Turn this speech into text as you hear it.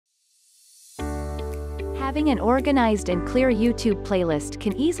Having an organized and clear YouTube playlist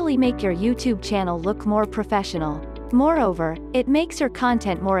can easily make your YouTube channel look more professional. Moreover, it makes your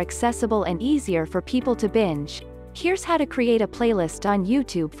content more accessible and easier for people to binge. Here's how to create a playlist on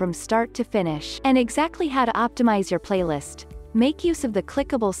YouTube from start to finish, and exactly how to optimize your playlist. Make use of the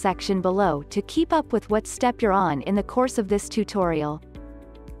clickable section below to keep up with what step you're on in the course of this tutorial.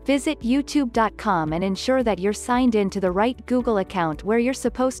 Visit youtube.com and ensure that you're signed in to the right Google account where you're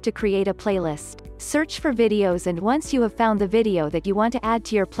supposed to create a playlist. Search for videos, and once you have found the video that you want to add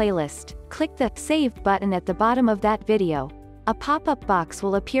to your playlist, click the Save button at the bottom of that video. A pop-up box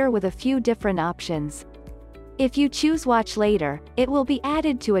will appear with a few different options. If you choose Watch Later, it will be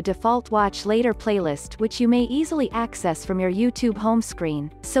added to a default Watch Later playlist which you may easily access from your YouTube home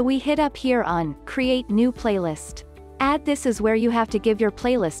screen. So we hit up here on Create New Playlist. Add this is where you have to give your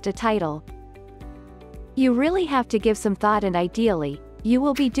playlist a title. You really have to give some thought, and ideally, you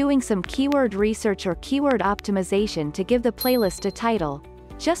will be doing some keyword research or keyword optimization to give the playlist a title,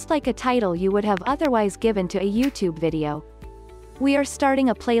 just like a title you would have otherwise given to a YouTube video. We are starting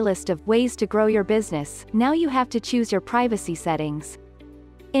a playlist of ways to grow your business. Now you have to choose your privacy settings.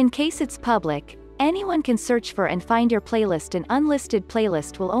 In case it's public, anyone can search for and find your playlist. An unlisted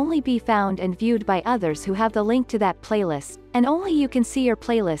playlist will only be found and viewed by others who have the link to that playlist, and only you can see your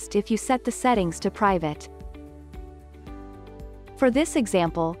playlist if you set the settings to private. For this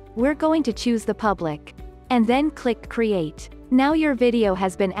example, we're going to choose the public, and then click Create. Now your video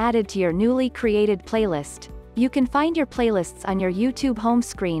has been added to your newly created playlist. You can find your playlists on your YouTube home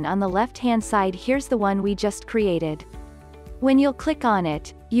screen on the left-hand side. Here's the one we just created. When you'll click on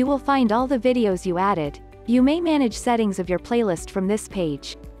it, you will find all the videos you added. You may manage settings of your playlist from this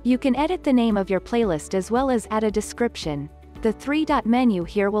page. You can edit the name of your playlist as well as add a description. The three-dot menu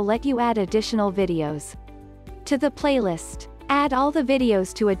here will let you add additional videos to the playlist, add all the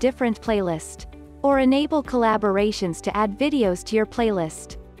videos to a different playlist, or enable collaborations to add videos to your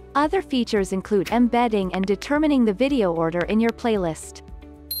playlist. Other features include embedding and determining the video order in your playlist.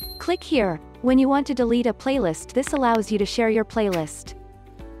 Click here. When you want to delete a playlist, this allows you to share your playlist.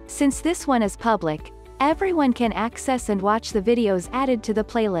 Since this one is public, everyone can access and watch the videos added to the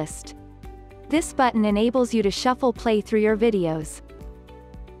playlist. This button enables you to shuffle play through your videos.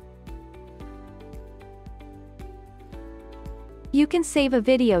 You can save a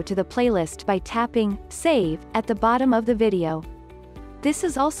video to the playlist by tapping Save at the bottom of the video. This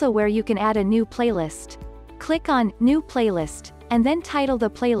is also where you can add a new playlist. Click on New Playlist, and then title the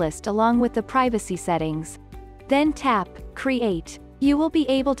playlist along with the privacy settings. Then tap Create. You will be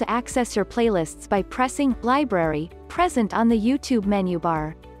able to access your playlists by pressing Library, present on the YouTube menu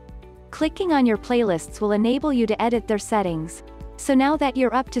bar. Clicking on your playlists will enable you to edit their settings. So now that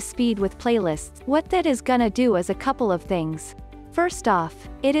you're up to speed with playlists, what that is gonna do is a couple of things. First off,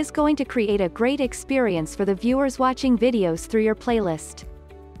 it is going to create a great experience for the viewers watching videos through your playlist.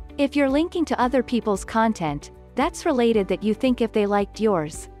 If you're linking to other people's content, that's related that you think if they liked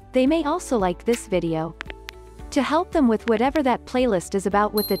yours, they may also like this video. To help them with whatever that playlist is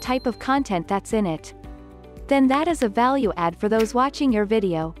about with the type of content that's in it. Then that is a value add for those watching your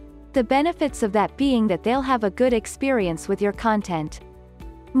video. The benefits of that being that they'll have a good experience with your content.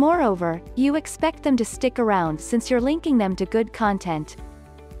 Moreover, you expect them to stick around since you're linking them to good content.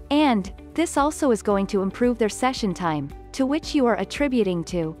 And this also is going to improve their session time, to which you are attributing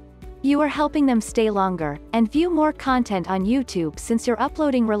to. You are helping them stay longer, and view more content on YouTube since you're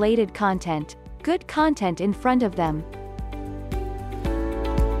uploading related content, good content in front of them.